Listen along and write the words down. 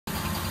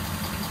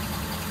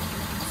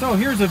So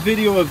here's a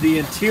video of the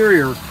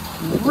interior.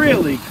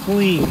 Really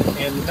clean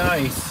and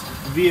nice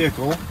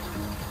vehicle.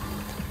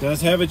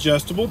 Does have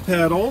adjustable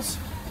pedals,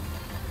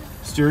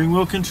 steering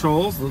wheel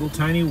controls, little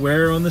tiny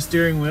wear on the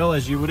steering wheel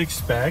as you would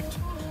expect.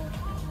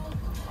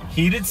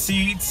 Heated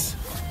seats,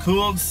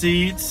 cooled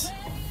seats,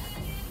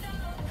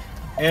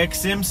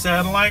 XM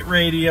satellite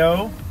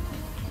radio.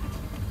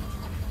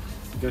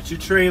 Got your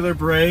trailer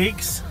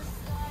brakes.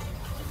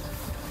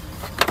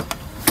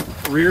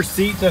 Rear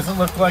seat doesn't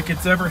look like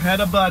it's ever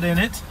had a butt in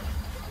it.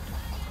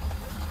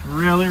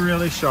 Really,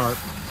 really sharp.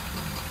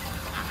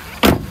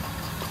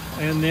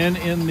 And then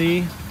in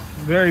the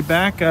very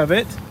back of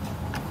it,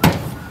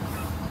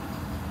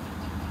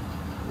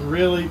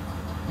 really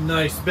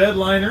nice bed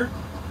liner.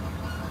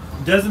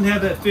 Doesn't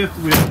have that fifth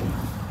wheel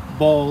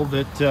ball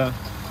that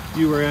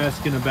you were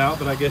asking about,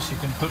 but I guess you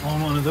can put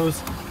on one of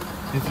those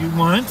if you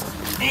want.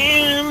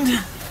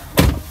 And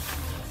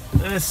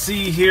let's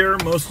see here,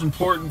 most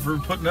important for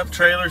putting up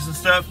trailers and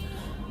stuff,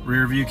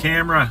 rear view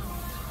camera.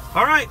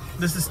 All right,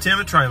 this is Tim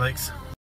at Trilakes.